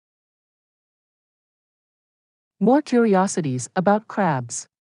More curiosities about crabs.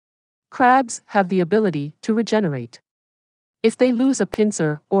 Crabs have the ability to regenerate. If they lose a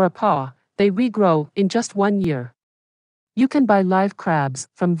pincer or a paw, they regrow in just 1 year. You can buy live crabs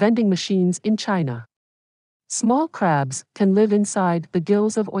from vending machines in China. Small crabs can live inside the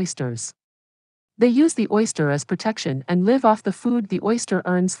gills of oysters. They use the oyster as protection and live off the food the oyster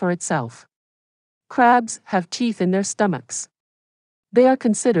earns for itself. Crabs have teeth in their stomachs. They are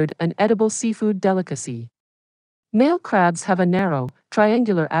considered an edible seafood delicacy. Male crabs have a narrow,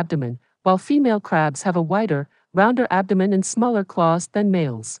 triangular abdomen, while female crabs have a wider, rounder abdomen and smaller claws than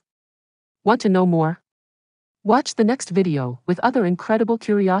males. Want to know more? Watch the next video with other incredible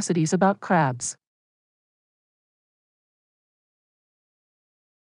curiosities about crabs.